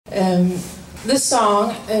This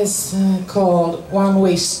song is called One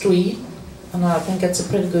Way Street, and I think it's a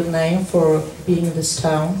pretty good name for being in this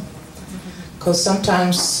town, because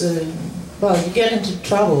sometimes, well, you get into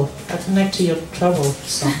trouble. I connect to your trouble,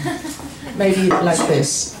 so maybe like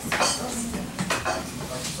this.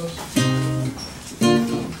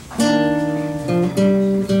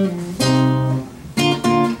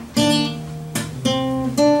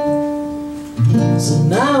 So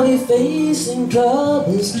now we're facing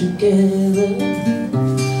troubles together,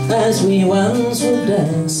 as we once were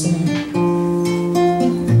dancing.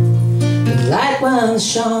 The light once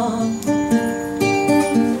shone,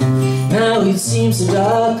 now it seems a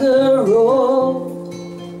darker road.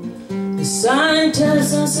 The sign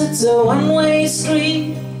tells us it's a one-way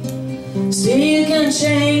street, still you can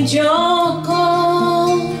change your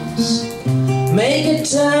course. Make a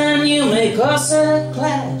turn, you may cause a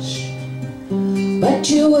clash, but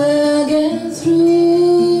you will get through.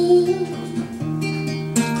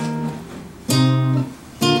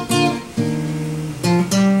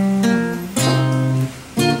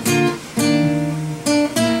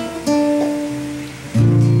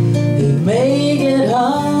 They make it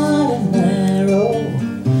hard and narrow,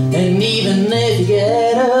 and even if you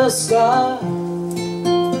get a scar,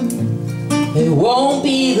 it won't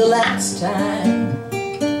be the last time,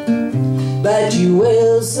 but you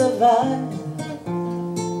will survive.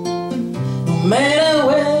 No matter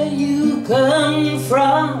where you come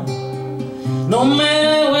from, no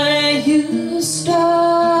matter where you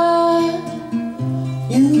start,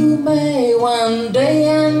 you may one day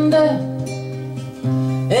end up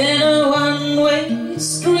in a one-way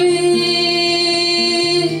street.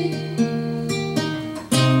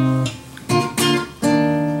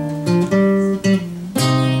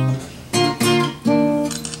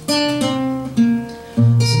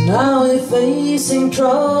 So now we're facing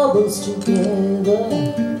troubles together,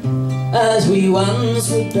 as we once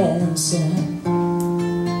were dancing.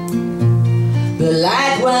 The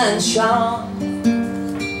light once shone,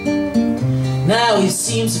 now it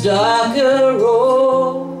seems a darker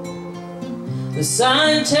road. The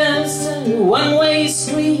sign tells a one-way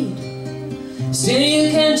street, still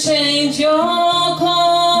you can change your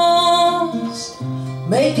course.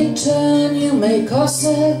 Make a turn, you may cause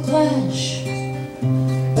a clash,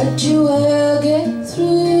 but you will get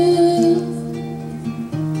through.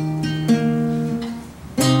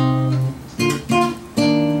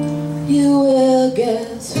 You will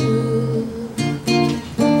get through.